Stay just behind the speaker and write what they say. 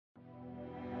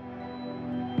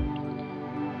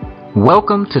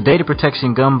Welcome to Data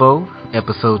Protection Gumbo,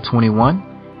 episode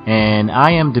 21, and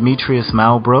I am Demetrius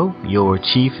Malbro, your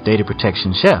Chief Data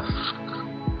Protection Chef.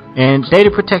 And Data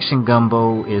Protection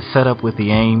Gumbo is set up with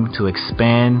the aim to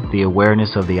expand the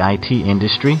awareness of the IT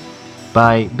industry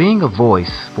by being a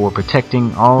voice for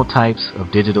protecting all types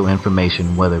of digital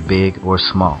information, whether big or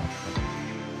small.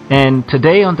 And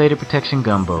today on Data Protection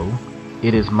Gumbo,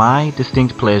 it is my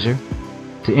distinct pleasure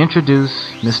to introduce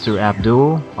Mr.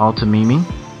 Abdul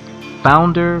Altamimi,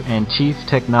 Founder and Chief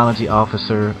Technology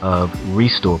Officer of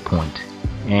RestorePoint.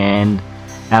 And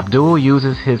Abdul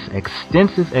uses his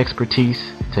extensive expertise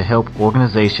to help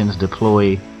organizations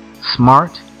deploy smart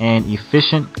and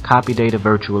efficient copy data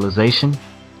virtualization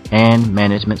and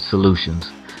management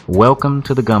solutions. Welcome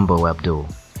to the Gumbo, Abdul.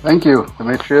 Thank you,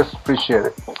 Demetrius. Appreciate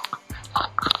it.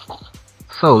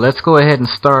 So let's go ahead and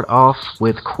start off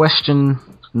with question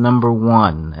number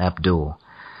 1, Abdul.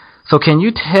 So can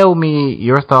you tell me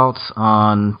your thoughts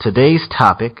on today's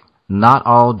topic, not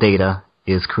all data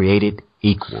is created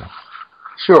equal?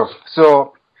 Sure.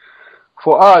 So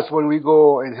for us, when we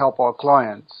go and help our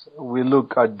clients, we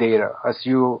look at data. As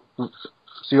you're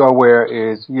aware,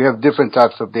 is you have different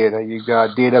types of data. You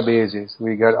got databases,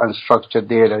 we got unstructured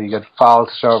data, you got file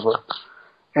server.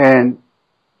 And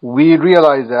we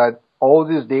realize that all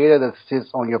this data that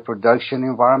sits on your production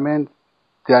environment,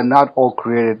 they are not all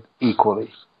created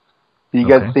equally. You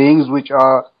get things which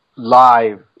are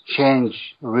live, change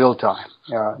real time.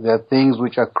 There are things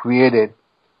which are created.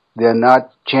 They're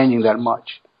not changing that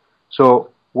much. So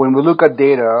when we look at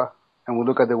data and we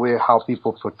look at the way how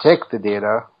people protect the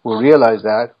data, we realize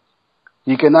that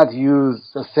you cannot use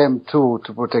the same tool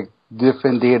to protect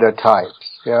different data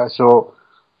types. So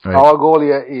our goal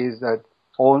here is that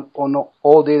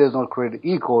all data is not created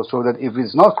equal, so that if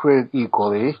it's not created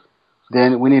equally,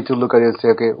 then we need to look at it and say,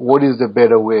 okay, what is the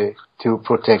better way to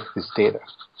protect this data?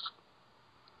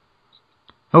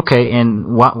 Okay,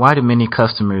 and why do many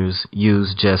customers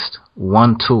use just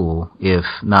one tool if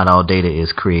not all data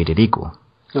is created equal?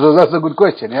 So that's a good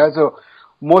question. So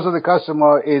most of the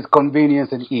customer is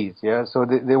convenience and ease. So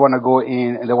they want to go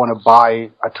in and they want to buy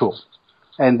a tool.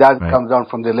 And that comes down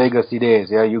from the legacy days.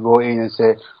 You go in and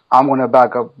say, I'm going to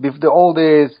back up. If the old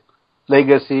days,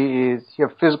 legacy is you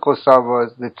have physical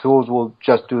servers, the tools will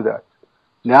just do that.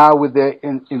 Now with the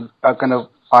kind of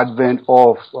advent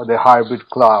of the hybrid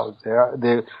clouds,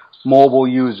 the mobile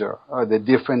user, the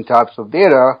different types of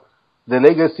data, the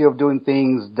legacy of doing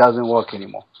things doesn't work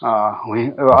anymore.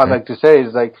 I like to say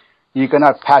is like you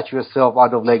cannot patch yourself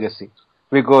out of legacy,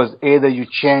 because either you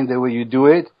change the way you do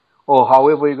it, or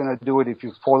however you're going to do it, if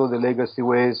you follow the legacy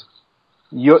ways,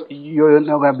 you're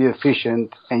not going to be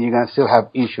efficient, and you're going to still have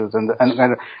issues. And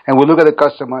we look at the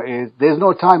customer is there's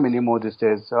no time anymore these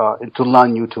days to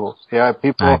learn new tools.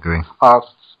 People. I agree.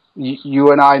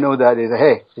 You and I know that is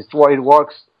hey, it's what it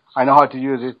works. I know how to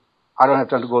use it. I don't have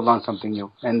time to go learn something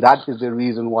new. And that is the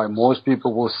reason why most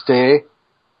people will stay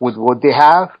with what they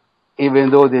have, even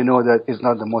though they know that it's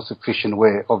not the most efficient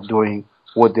way of doing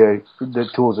what the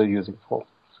tools are using for.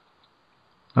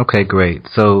 Okay, great.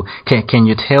 So can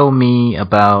you tell me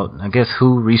about, I guess,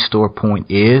 who RestorePoint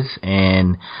is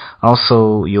and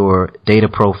also your data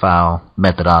profile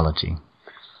methodology?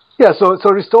 So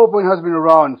RestorePoint has been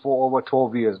around for over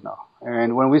 12 years now.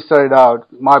 And when we started out,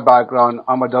 my background,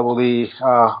 I'm a double E,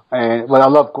 I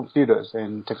love computers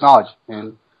and technology.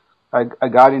 And I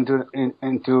got into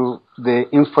the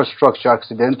infrastructure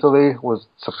accidentally, was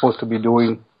supposed to be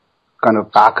doing kind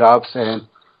of backups, and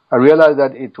I realized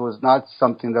that it was not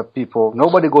something that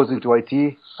nobody goes into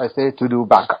IT, I say, to do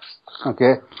backups.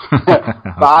 Okay?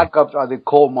 Backups are the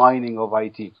coal mining of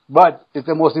IT. But it's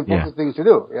the most important thing to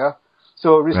do,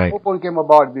 So RestorePoint came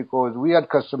about because we had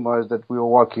customers that we were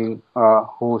working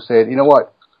who said, you know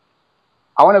what,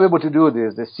 I want to be able to do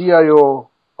this. The CIO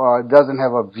doesn't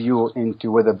have a view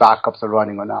into whether backups are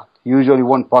running or not. Usually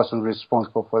one person is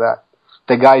responsible for that.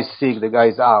 The guy's sick, the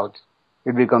guy's out.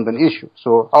 It becomes an issue.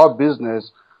 So our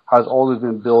business has always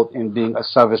been built in being a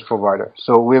service provider.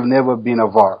 So we've never been a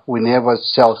VAR. We never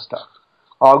sell stuff.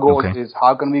 Our goal is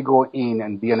how can we go in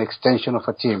and be an extension of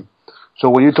a team? So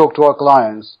when you talk to our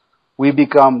clients, we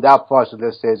become that person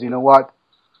that says, you know what,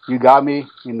 you got me,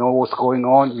 you know what's going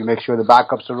on, you make sure the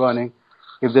backups are running.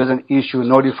 If there's an issue,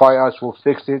 notify us, we'll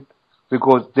fix it,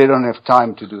 because they don't have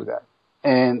time to do that.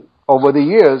 And over the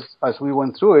years, as we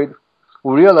went through it,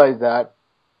 we realized that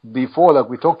before, like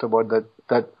we talked about,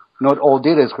 that not all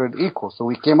data is created equal. So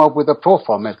we came up with a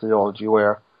profile methodology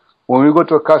where when we go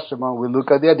to a customer, we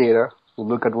look at their data, we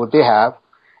look at what they have,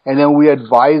 and then we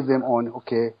advise them on,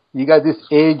 okay, you got this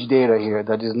age data here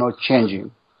that is not changing.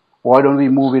 Why don't we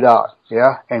move it out,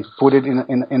 and put it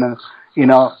in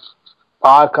a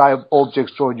archive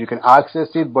object storage. You can access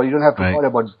it, but you don't have to worry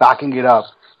about backing it up.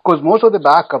 Because most of the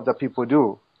backup that people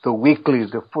do, the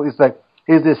weeklies, it's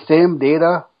the same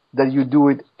data that you do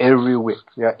it every week.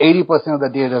 Yeah, 80% of the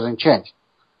data doesn't change.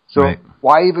 So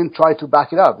why even try to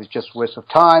back it up? It's just waste of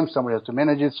time. Somebody has to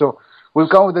manage it. So we've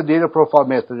come with a data profile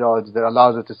methodology that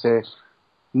allows us to say,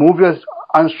 move your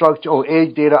unstructured or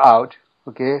age data out,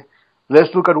 okay?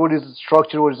 Let's look at what is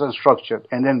structured, what is unstructured.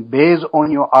 And then based on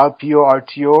your RPO,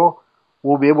 RTO,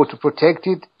 we'll be able to protect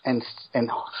it and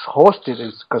host it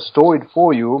and store it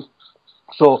for you.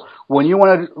 So when you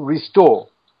want to restore,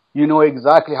 you know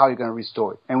exactly how you're going to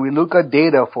restore it. And we look at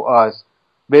data for us,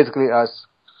 basically as,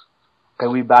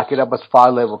 can we back it up as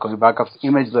file level? Can we back up as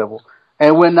image level?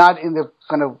 And we're not in the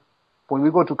kind of, when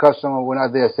we go to customer, we're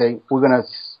not there saying, we're going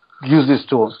to use this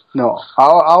tool. No.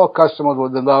 Our customers,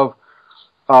 what they love,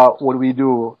 what we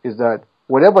do is that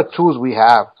whatever tools we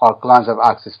have, our clients have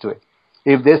access to it.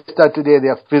 If they start today, they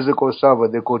have physical server,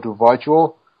 they go to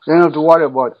virtual, they don't have to worry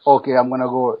about, okay, I'm going to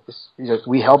go.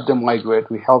 We help them migrate.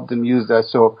 We help them use that.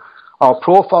 So our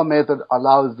profile method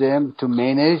allows them to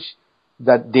manage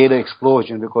that data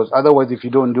explosion, because otherwise, if you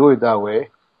don't do it that way,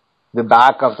 the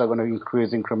backups are going to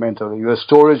increase incrementally. Your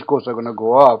storage costs are going to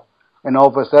go up, and all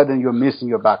of a sudden, you're missing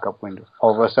your backup window.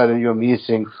 All of a sudden, you're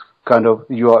missing kind of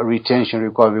your retention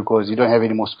requirement because you don't have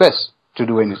any more space to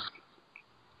do anything.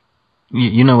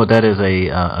 You know what, that is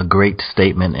a great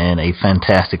statement and a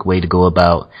fantastic way to go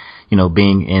about,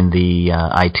 being in the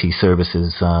IT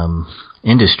services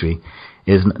industry.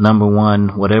 Is number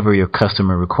one, whatever your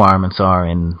customer requirements are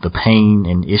and the pain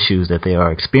and issues that they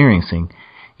are experiencing,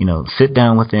 sit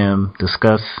down with them,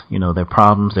 discuss, their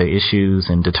problems, their issues,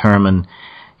 and determine,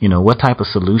 what type of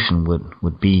solution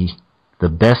would be the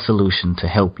best solution to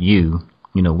help you,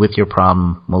 with your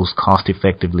problem most cost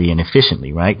effectively and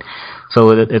efficiently, right? So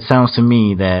it sounds to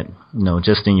me that,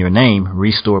 just in your name,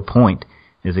 Restore Point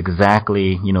is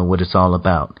exactly, what it's all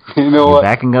about. You're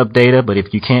backing up data, but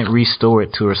if you can't restore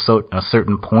it to a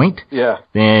certain point,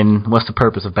 then what's the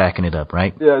purpose of backing it up,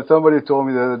 right? Yeah, somebody told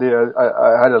me the other day,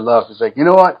 I had a laugh. It's like, you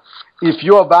know what? If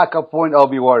you're a backup point, I'll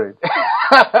be worried.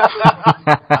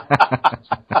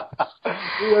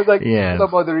 Like, yeah,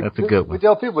 that's a good one. We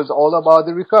tell people it's all about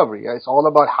the recovery. It's all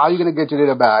about how you're going to get your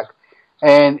data back.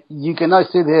 And you cannot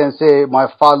sit here and say my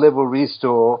file level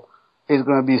restore is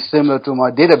going to be similar to my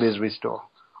database restore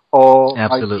or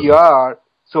Absolutely. my PR.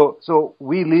 So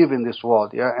we live in this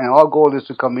world, yeah, and our goal is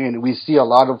to come in. We see a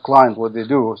lot of clients what they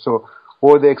do. So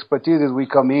what the expertise is, we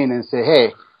come in and say,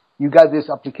 hey, you got this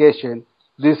application.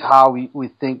 This is how we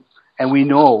think, and we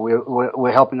know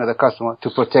we're helping other customer to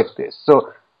protect this.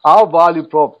 So our value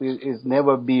prop is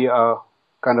never be a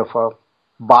kind of a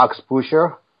box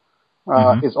pusher.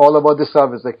 It's all about the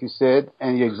service, like you said,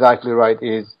 and you're exactly right.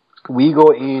 Is we go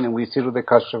in and we sit with the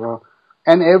customer,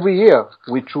 and every year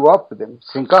we true up with them,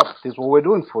 sync up. This is what we're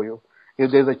doing for you. If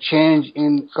there's a change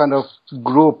in kind of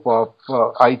group of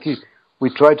IT, we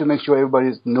try to make sure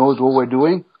everybody knows what we're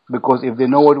doing, because if they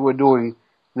know what we're doing,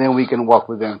 then we can work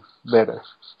with them better.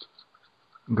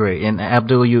 Great. And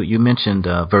Abdul, you mentioned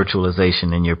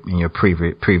virtualization in your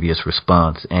previous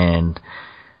response, and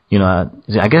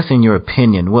I guess in your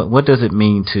opinion, what does it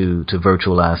mean to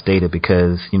virtualize data?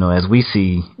 Because as we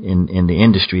see in the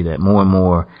industry that more and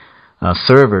more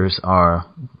servers are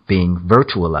being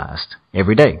virtualized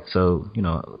every day. So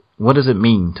what does it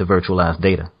mean to virtualize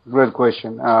data? Great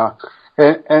question.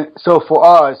 And so for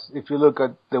us, if you look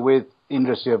at the way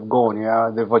industry have gone,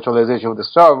 the virtualization of the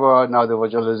server, now the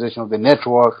virtualization of the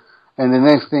network, and the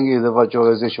next thing is the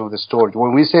virtualization of the storage.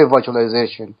 When we say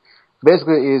virtualization,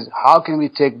 basically is how can we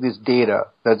take this data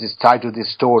that is tied to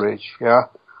this storage,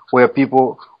 where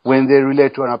people, when they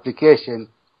relate to an application,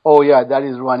 that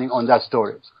is running on that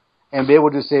storage, and be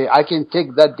able to say, I can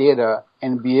take that data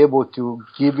and be able to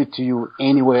give it to you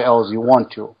anywhere else you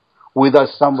want to, without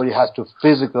somebody has to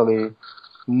physically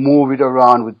move it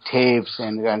around with tapes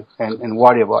and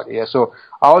worry about it. So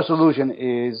our solution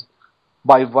is,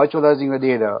 by virtualizing the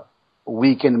data,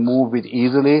 we can move it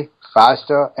easily,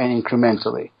 faster, and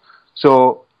incrementally.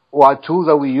 So what tools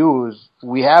that we use,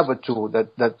 we have a tool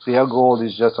that their goal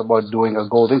is just about doing a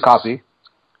golden copy,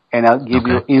 and I'll give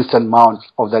you instant mount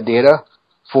of the data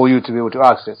for you to be able to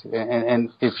access it. And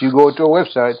if you go to a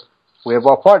website, we have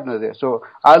our partner there. So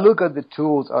I look at the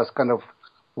tools as kind of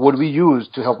what we use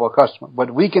to help our customer.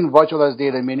 But we can virtualize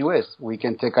data in many ways. We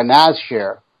can take a NAS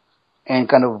share and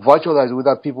kind of virtualize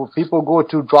without people. People go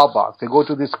to Dropbox. They go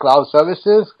to these cloud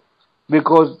services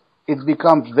because it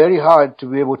becomes very hard to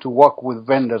be able to work with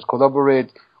vendors,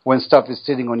 collaborate when stuff is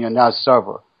sitting on your NAS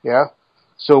server.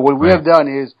 So what we have done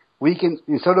is we can,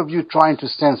 instead of you trying to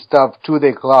send stuff to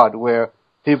the cloud where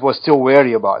people are still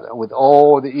wary about that with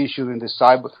all the issues in the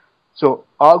cyber. So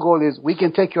our goal is we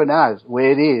can take your NAS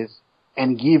where it is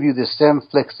and give you the same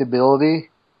flexibility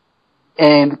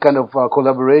and kind of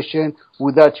collaboration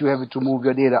without you having to move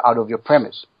your data out of your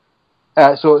premise.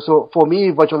 So for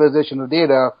me, virtualization of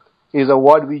data is a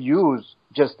word we use,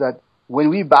 just that when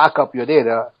we back up your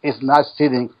data, it's not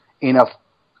sitting in a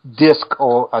disk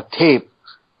or a tape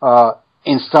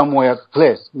in somewhere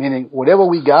place, meaning whatever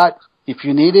we got, if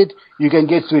you need it, you can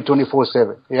get to it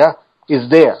 24/7. Yeah, it's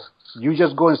there. You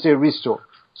just go and say restore.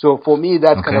 So for me,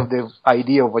 that's kind of the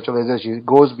idea of virtualization. It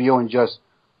goes beyond just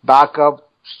backup,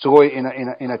 store it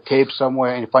in a tape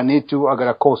somewhere, and if I need to, I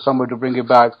gotta call somebody to bring it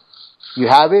back. You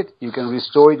have it, you can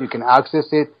restore it, you can access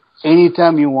it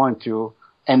anytime you want to,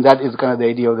 and that is kind of the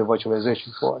idea of the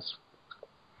virtualization for us.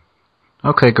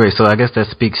 Okay, great. So I guess that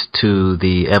speaks to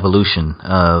the evolution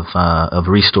of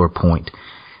Restore Point.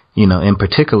 In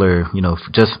particular,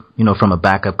 just, from a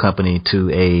backup company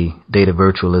to a data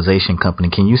virtualization company.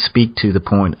 Can you speak to the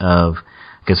point of,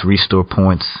 I guess, Restore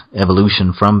Point's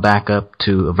evolution from backup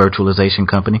to a virtualization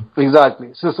company?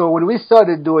 Exactly. So when we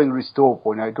started doing Restore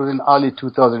Point, it was in early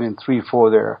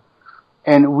 2003-4 there,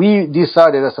 and we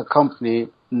decided as a company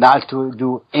not to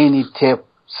do any tape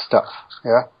stuff.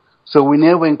 Yeah. So we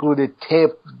never included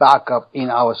tape backup in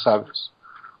our service.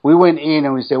 We went in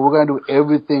and we said, we're going to do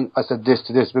everything as a disk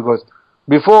to disk, because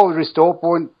before Restore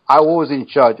Point, I was in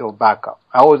charge of backup.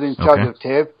 I was in charge of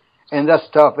tape, and that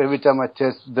stuff, every time I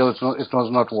test, it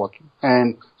was not working.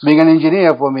 And being an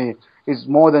engineer for me is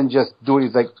more than just doing it.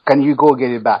 It's like, can you go get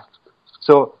it back?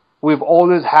 So we've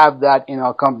always had that in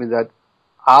our company, that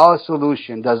our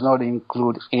solution does not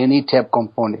include any tape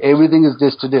component. Everything is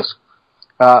disk to disk.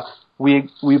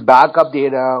 We back up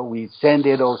data, we send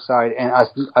it outside, and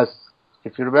as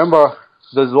if you remember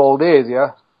those old days,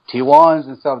 T1s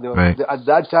and stuff, at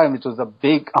that time it was a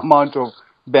big amount of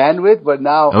bandwidth, but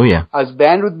now as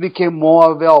bandwidth became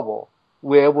more available,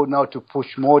 we're able now to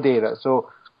push more data. So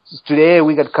today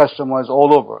we got customers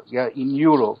all over, in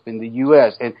Europe, in the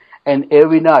US, and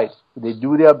every night they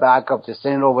do their backup, they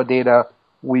send over data,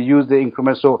 we use the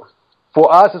increment. So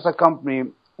for us as a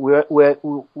company, we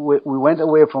went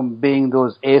away from being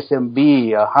those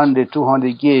SMB, 100,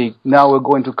 200 gig. Now we're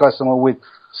going to customer with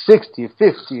 60,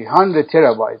 50, 100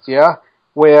 terabytes,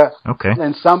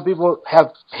 and some people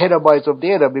have petabytes of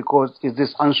data because it's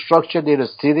this unstructured data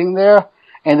sitting there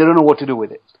and they don't know what to do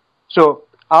with it. So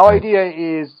our idea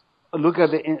is look at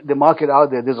the market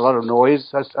out there. There's a lot of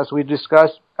noise, as we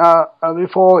discussed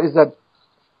before, is that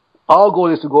our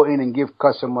goal is to go in and give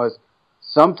customers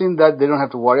something that they don't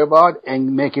have to worry about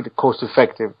and make it cost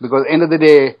effective. Because at the end of the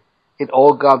day, it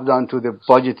all comes down to the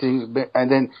budgeting, and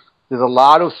then there's a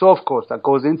lot of soft cost that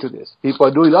goes into this. People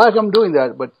are doing, I'm doing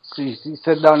that, but you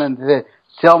sit down and say,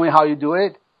 tell me how you do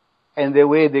it, and the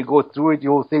way they go through it,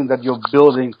 you'll think that you're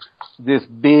building this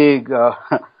big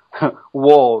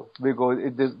wall, because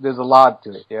there's a lot to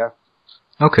it,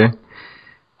 Okay.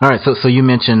 All right, so you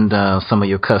mentioned some of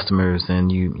your customers,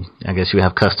 and I guess you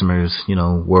have customers,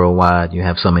 worldwide. You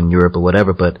have some in Europe or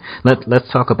whatever. But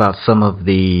let's talk about some of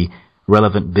the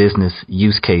relevant business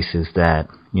use cases that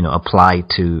apply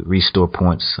to Restore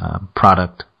Point's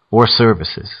product or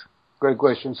services. Great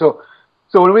question. So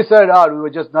when we started out, we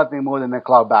were just nothing more than a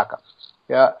cloud backup,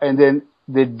 and then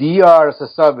the DR as a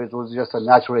service was just a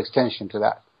natural extension to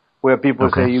that, where people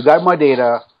say, you got my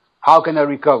data. How can I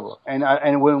recover?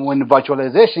 And when the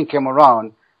virtualization came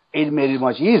around, it made it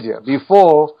much easier.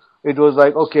 Before, it was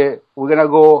like, okay, we're going to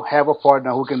go have a partner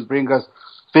who can bring us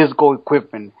physical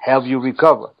equipment, help you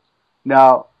recover.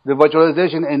 Now, the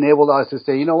virtualization enabled us to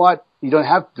say, you know what? You don't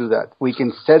have to do that. We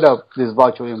can set up this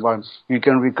virtual environment. You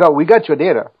can recover. We got your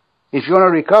data. If you want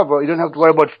to recover, you don't have to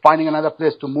worry about finding another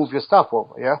place to move your stuff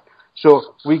over,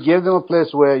 So we gave them a place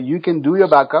where you can do your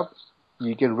backup.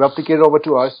 You can replicate it over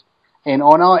to us. And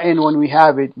on our end, when we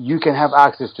have it, you can have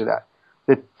access to that.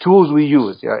 The tools we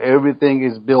use, everything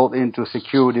is built into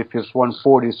security if it's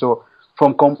 140. So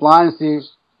from compliancy,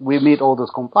 we meet all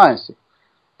those compliancy.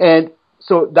 And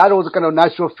so that was a kind of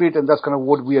natural fit, and that's kind of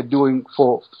what we are doing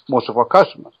for most of our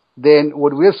customers. Then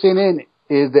what we're seeing in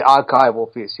is the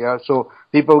archival piece, So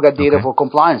people got data for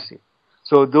compliancy.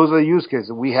 So those are use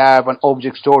cases. We have an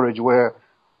object storage where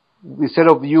instead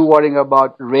of you worrying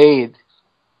about RAID,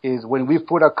 is when we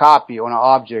put a copy on an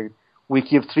object, we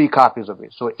keep 3 copies of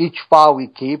it. So each file we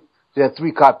keep, there are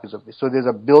 3 copies of it. So there's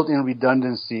a built-in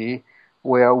redundancy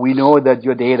where we know that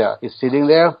your data is sitting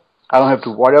there. I don't have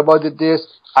to worry about the disk.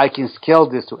 I can scale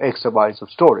this to exabytes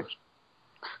of storage.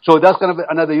 So that's kind of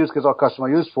another use case our customer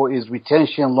use for is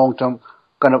retention, long-term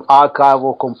kind of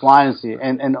archival compliancy.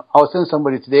 And I was saying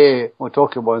somebody today, we're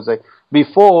talking about, it's like,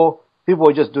 before people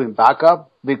are just doing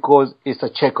backup because it's a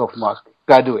check-off mark.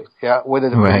 Gotta do it. Yeah, whether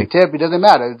the Right. tip, it doesn't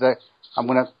matter. It's like I'm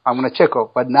gonna check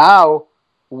off. But now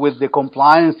with the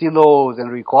compliance laws and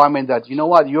requirement that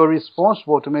you're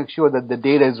responsible to make sure that the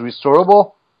data is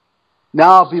restorable.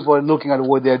 Now people are looking at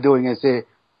what they're doing and say,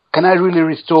 can I really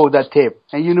restore that tape?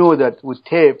 And you know that with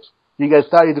tape, you get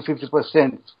 30 to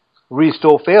 50%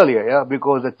 restore failure, yeah,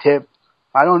 because the tape.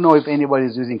 I don't know if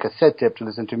anybody's using cassette tape to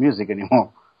listen to music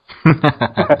anymore.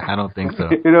 I don't think so.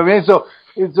 You know what I mean?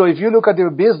 So if you look at your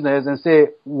business and say,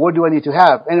 what do I need to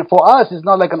have? And for us, it's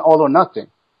not like an all or nothing.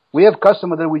 We have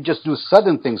customers that we just do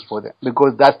certain things for them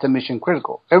because that's the mission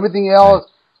critical. Everything else,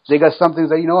 they got some things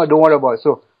that, don't worry about it.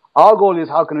 So our goal is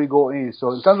how can we go in?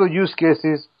 So in terms of use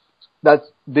cases, that's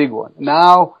big one.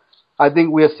 Now, I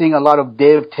think we are seeing a lot of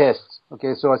dev tests.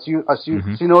 Okay, so as you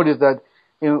notice that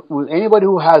with anybody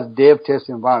who has dev test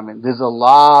environment, there's a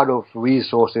lot of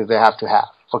resources they have to have.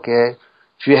 Okay,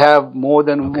 if you have more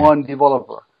than one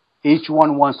developer, each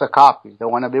one wants a copy. They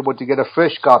want to be able to get a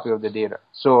fresh copy of the data.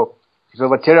 So if you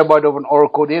have a terabyte of an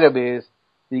Oracle database,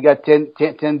 you got 10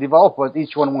 developers,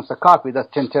 each one wants a copy. That's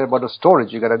 10 terabyte of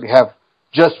storage you got to have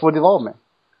just for development.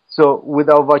 So with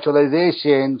our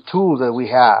virtualization tools that we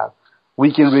have,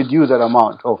 we can reduce that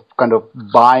amount of kind of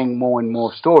buying more and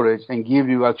more storage and give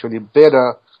you actually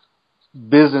better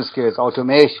business case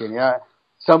automation. Yeah.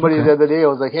 Somebody the other day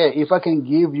was like, hey, if I can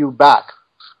give you back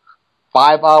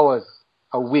 5 hours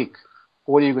a week,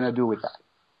 what are you going to do with that?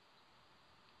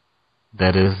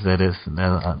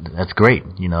 That's great.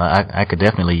 I could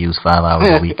definitely use 5 hours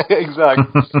a week.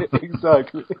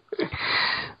 Exactly.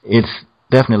 It's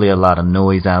definitely a lot of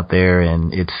noise out there,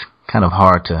 and it's kind of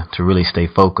hard to really stay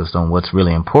focused on what's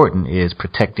really important is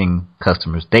protecting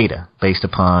customers' data based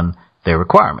upon their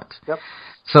requirements. Yep.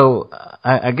 So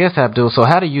I guess, Abdul, so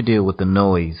how do you deal with the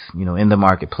noise, in the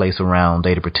marketplace around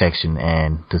data protection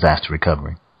and disaster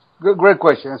recovery? Great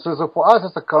question. So for us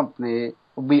as a company,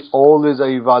 we always are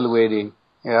evaluating,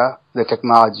 the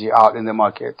technology out in the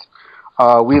market.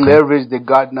 We leverage the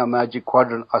Gartner Magic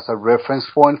Quadrant as a reference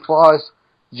point for us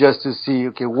just to see,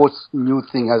 what new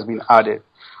thing has been added.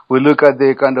 We look at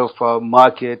the kind of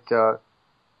market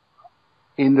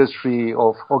industry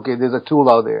of, there's a tool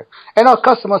out there. And our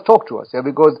customers talk to us,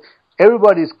 because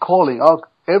everybody's calling out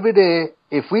every day.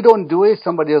 If we don't do it,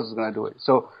 somebody else is going to do it.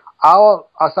 So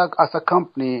as a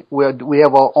company, we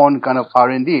have our own kind of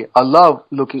R&D. I love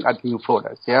looking at new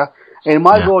products, And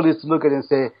my goal is to look at it and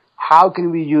say, how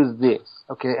can we use this?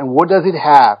 Okay. And what does it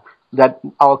have that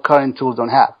our current tools don't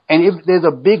have? And if there's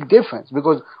a big difference,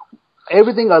 because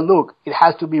everything I look, it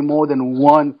has to be more than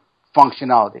one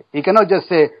functionality. You cannot just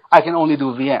say, I can only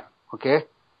do VM, okay?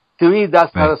 To me,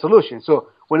 that's not a solution. So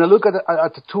when I look at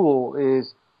the tool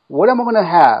is, what am I going to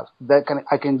have that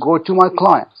I can go to my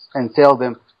clients and tell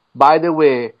them, by the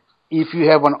way, if you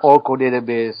have an Oracle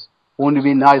database, wouldn't it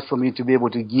be nice for me to be able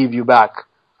to give you back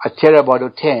a terabyte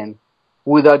or 10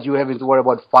 without you having to worry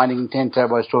about finding 10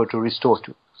 terabyte storage to restore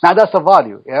to? Now that's a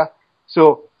value,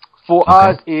 So for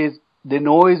us is, the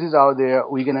noise is out there.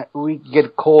 We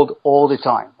get called all the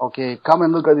time. Okay, come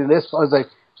and look at the list. I was like,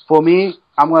 for me,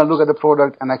 I'm going to look at the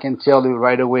product and I can tell you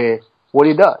right away what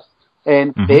it does.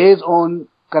 And based on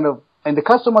and the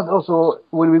customers also,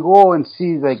 when we go and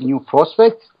see like new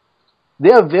prospects,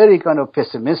 they are very kind of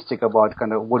pessimistic about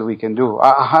kind of what we can do.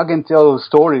 I can tell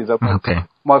stories about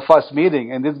my first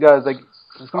meeting, and this guy's like,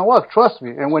 it's going to work, trust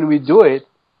me. And when we do it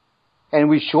and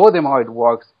we show them how it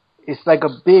works, it's like a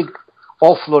big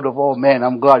offload of, oh man,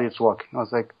 I'm glad it's working. I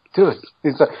was like, dude,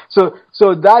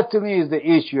 so that to me is the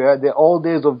issue. The old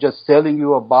days of just selling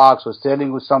you a box or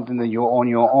selling you something that you're on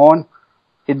your own,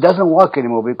 it doesn't work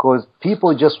anymore because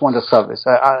people just want a service.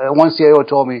 One CIO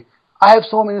told me, I have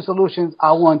so many solutions,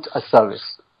 I want a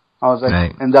service. I was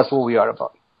like, and that's what we are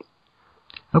about.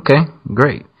 Okay,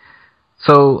 great.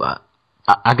 So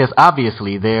I guess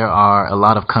obviously there are a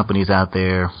lot of companies out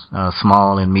there,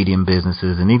 small and medium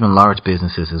businesses and even large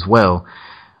businesses as well,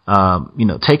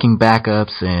 taking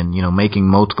backups and, making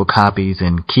multiple copies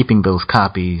and keeping those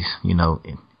copies,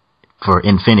 for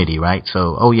infinity, right?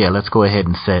 So, let's go ahead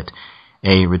and set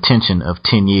a retention of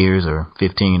 10 years or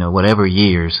 15 or whatever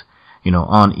years,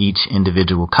 on each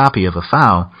individual copy of a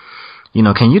file.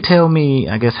 Can you tell me,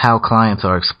 I guess, how clients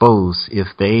are exposed if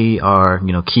they are,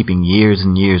 keeping years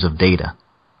and years of data?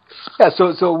 Yeah,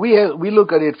 so we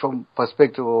look at it from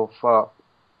perspective of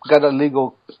got a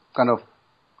legal kind of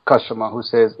customer who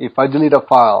says, if I delete a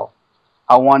file,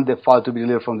 I want the file to be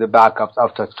deleted from the backups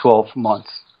after 12 months.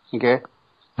 Okay?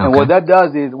 And what that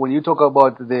does is when you talk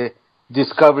about the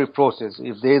discovery process,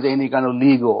 if there's any kind of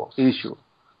legal issue,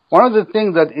 one of the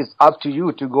things that is up to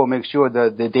you to go make sure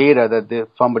that the data that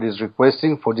somebody is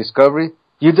requesting for discovery,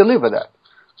 you deliver that.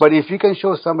 But if you can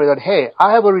show somebody that, hey,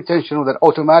 I have a retention rule that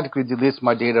automatically deletes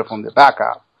my data from the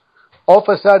backup, all of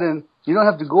a sudden, you don't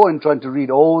have to go and try to read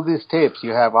all these tapes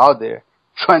you have out there,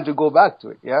 trying to go back to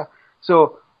it, yeah?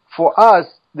 So for us,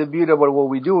 the beauty about what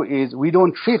we do is we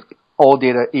don't treat all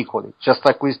data equally, just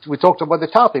like we talked about the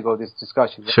topic of this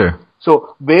discussion. Sure.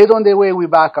 So based on the way we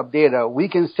back up data, we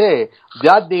can say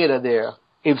that data there,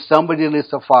 if somebody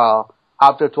lists a file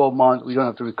after 12 months, we don't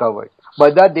have to recover it.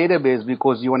 But that database,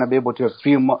 because you want to be able to have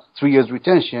 3 years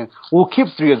retention, we'll keep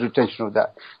 3 years retention of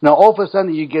that. Now, all of a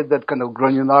sudden, you get that kind of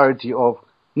granularity of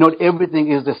not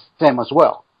everything is the same as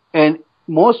well. And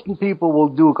most people will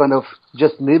do kind of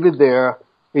just leave it there.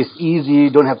 It's easy.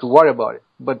 Don't have to worry about it.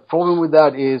 But problem with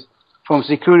that is, from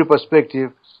security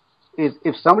perspective, is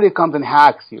if somebody comes and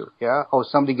hacks you, yeah, or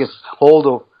somebody gets hold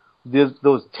of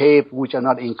those tapes which are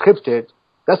not encrypted,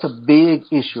 that's a big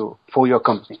issue for your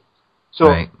company. So,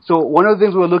 right. So one of the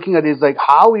things we're looking at is like,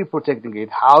 how are we protecting it?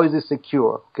 How is it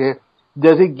secure? Okay.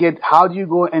 How do you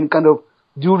go and kind of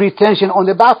do retention on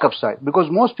the backup side? Because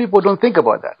most people don't think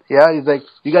about that. Yeah. It's like,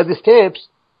 you got these tapes,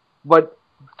 but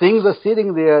things are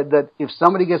sitting there that if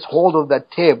somebody gets hold of that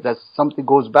tape, that something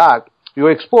goes back,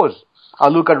 you're exposed. I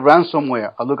look at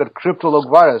ransomware. I look at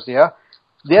CryptoLock yeah.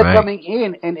 They're right. coming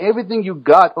in and everything you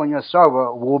got on your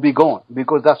server will be gone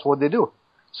because that's what they do.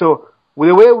 So,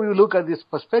 the way we look at this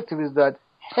perspective is that,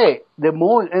 hey, the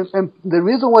more, and the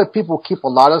reason why people keep a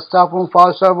lot of stuff on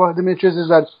file server, Demetrius, is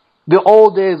that the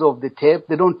old days of the tape,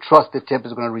 they don't trust the tape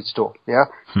is going to restore, yeah?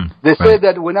 They say right.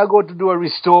 that when I go to do a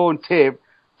restore on tape,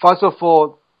 first of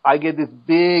all, I get this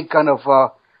big kind of,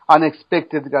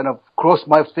 unexpected kind of cross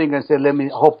my finger and say,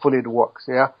 hopefully it works,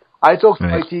 yeah? I talk to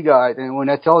right. IT guys, and when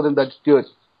I tell them that, dude,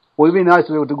 would it be nice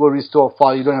to be able to go restore a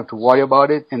file, you don't have to worry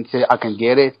about it and say, I can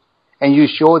get it. And you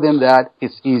show them that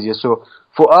it's easier. So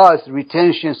for us,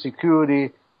 retention,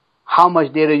 security, how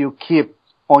much data you keep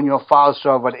on your file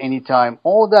server at any time,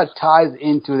 all that ties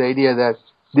into the idea that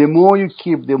the more you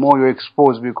keep, the more you're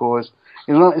exposed because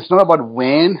it's not about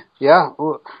when, yeah?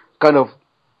 Kind of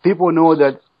people know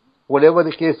that whatever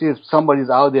the case is, somebody's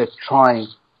out there trying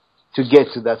to get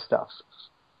to that stuff.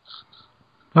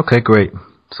 Okay, great.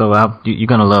 So you're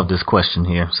going to love this question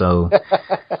here. So,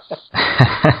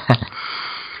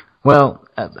 well,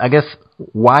 I guess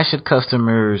why should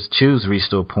customers choose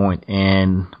Restore Point,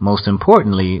 and most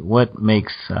importantly, what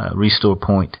makes Restore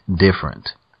Point different?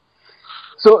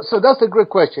 So that's a great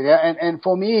question. Yeah, and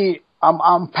for me,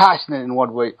 I'm passionate in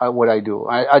what I do.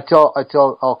 I tell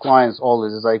our clients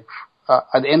always, it's like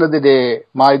at the end of the day,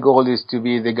 my goal is to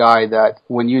be the guy that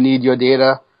when you need your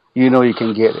data, you know you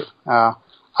can get it.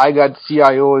 I got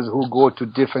CIOs who go to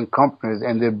different companies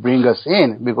and they bring us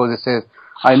in because it says,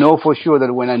 I know for sure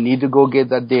that when I need to go get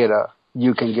that data,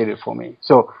 you can get it for me.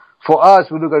 So for us,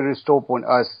 we look at Restore Point,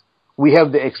 we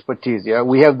have the expertise, yeah?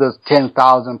 We have those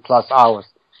 10,000 plus hours,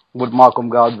 what Malcolm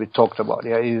Gladwell talked about,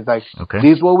 yeah? It's like,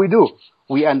 This is what we do.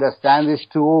 We understand this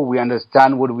tool, we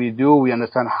understand what we do, we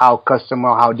understand how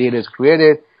data is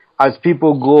created. As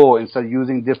people go and start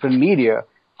using different media,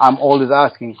 I'm always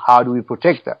asking, how do we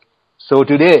protect that? So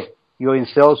today, you're in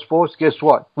Salesforce, guess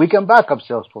what? We can back up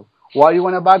Salesforce. Why do you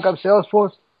want to back up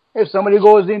Salesforce? If somebody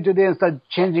goes in today and starts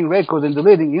changing records and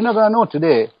deleting, you're not going to know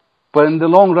today. But in the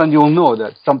long run, you'll know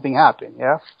that something happened,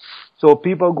 yeah? So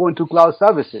people go into cloud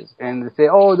services and they say,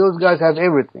 oh, those guys have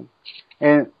everything.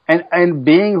 And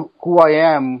being who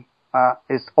I am,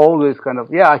 is always kind of,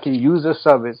 I can use the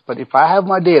service, but if I have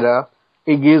my data,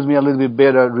 it gives me a little bit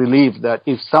better relief that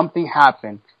if something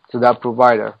happened to that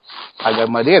provider, I got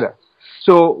my data.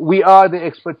 So we are the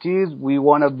expertise we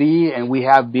want to be, and we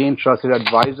have been trusted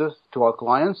advisors to our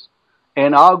clients.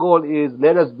 And our goal is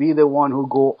let us be the one who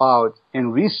go out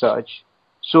and research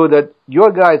so that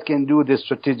your guys can do this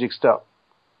strategic stuff.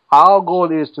 Our goal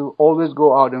is to always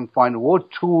go out and find what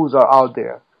tools are out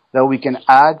there that we can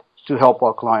add to help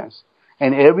our clients.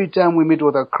 And every time we meet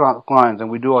with our clients and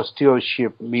we do our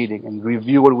stewardship meeting and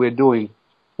review what we're doing,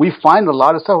 we find a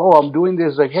lot of stuff. Oh, I'm doing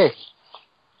this. Like, hey,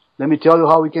 let me tell you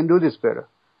how we can do this better.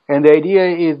 And the idea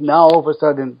is now all of a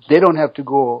sudden they don't have to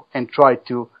go and try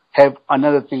to have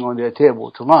another thing on their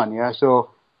table to run. Yeah. So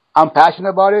I'm passionate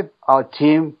about it. Our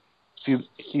team, if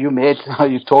you met,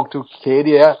 you talked to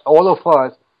Katie, yeah, all of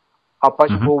us are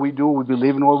passionate about what we do. We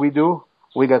believe in what we do.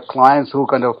 We got clients who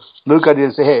kind of look at it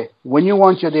and say, hey, when you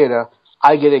want your data,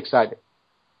 I get excited.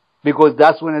 Because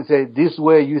that's when I say, this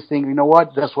way you think, you know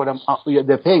what, that's what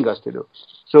they're paying us to do.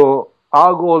 So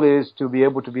our goal is to be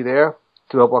able to be there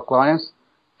to help our clients.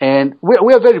 And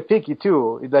we are very picky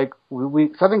too. It's like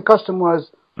certain customers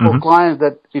for clients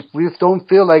that if we don't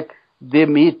feel like they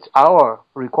meet our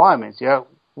requirements,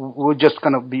 we'll just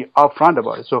kind of be upfront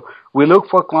about it. So we look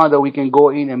for clients that we can go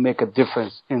in and make a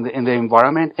difference in the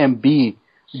environment and be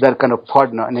that kind of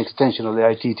partner and extension of the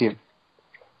IT team.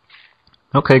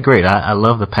 Okay, great. I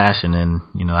love the passion, and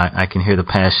I can hear the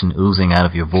passion oozing out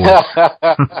of your voice.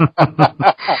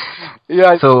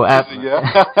 Yeah. So,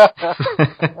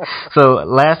 so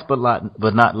last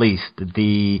but not least,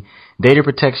 the Data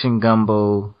Protection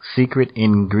Gumbo secret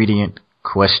ingredient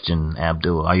question,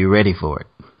 Abdul. Are you ready for it?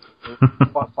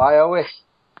 Fire away.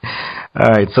 All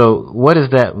right. So, what is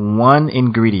that one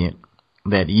ingredient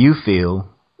that you feel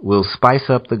will spice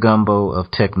up the gumbo of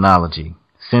technology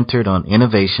centered on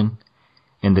innovation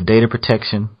in the data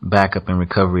protection, backup, and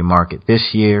recovery market this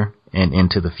year and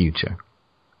into the future?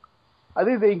 I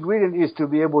think the ingredient is to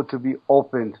be able to be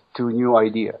open to new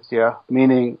ideas,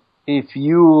 Meaning, if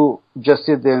you just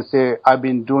sit there and say, I've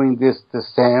been doing this the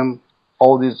same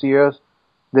all these years,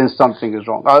 then something is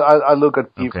wrong. I look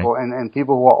at people and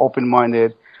people who are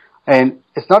open-minded, and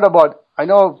it's not about, I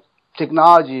know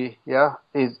technology,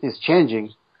 is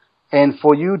changing, and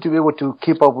for you to be able to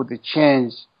keep up with the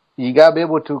change, you gotta be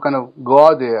able to kind of go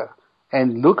out there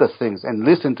and look at things and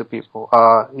listen to people,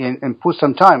 and put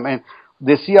some time. And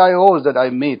the CIOs that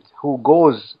I meet who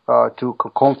goes to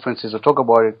conferences or talk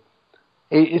about it,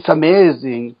 it's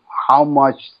amazing how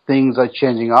much things are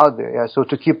changing out there. So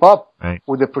to keep up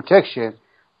with the protection,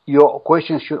 your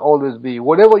question should always be,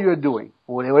 whatever you're doing,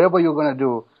 whatever you're going to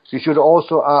do, you should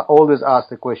also always ask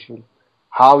the question,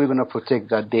 how are we going to protect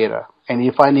that data? And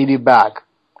if I need it back,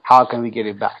 how can we get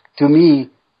it back? To me,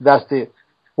 that's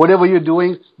whatever you're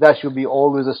doing, that should be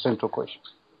always a central question.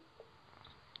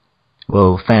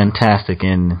 Well, fantastic.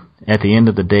 And at the end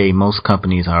of the day, most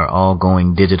companies are all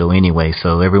going digital anyway,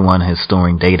 so everyone is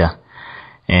storing data.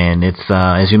 And it's,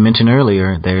 as you mentioned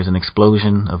earlier, there's an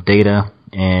explosion of data,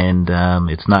 and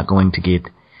it's not going to get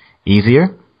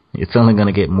easier. It's only going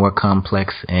to get more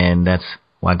complex, and that's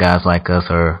why guys like us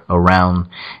are around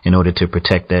in order to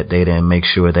protect that data and make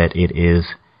sure that it is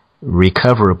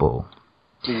recoverable.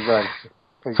 Exactly.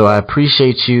 So I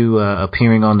appreciate you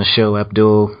appearing on the show,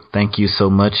 Abdul. Thank you so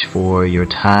much for your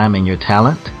time and your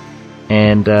talent.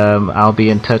 And I'll be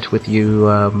in touch with you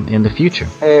in the future.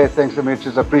 Hey, thanks,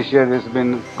 Demetrius. I appreciate it. It's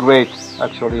been great,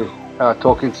 actually,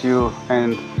 talking to you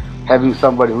and having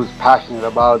somebody who's passionate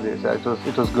about this.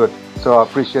 It was good. So I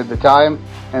appreciate the time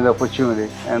and the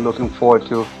opportunity, and looking forward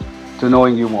to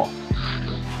knowing you more.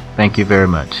 Thank you very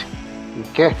much.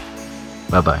 Okay.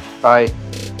 Bye-bye. Bye.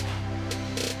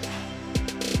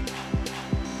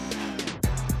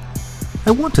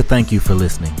 I want to thank you for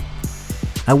listening.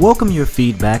 I welcome your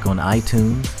feedback on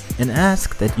iTunes and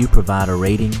ask that you provide a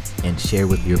rating and share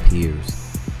with your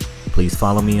peers. Please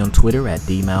follow me on Twitter at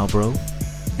DMalbro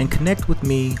and connect with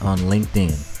me on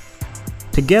LinkedIn.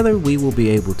 Together, we will be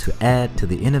able to add to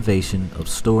the innovation of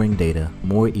storing data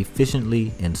more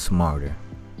efficiently and smarter.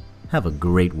 Have a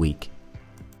great week.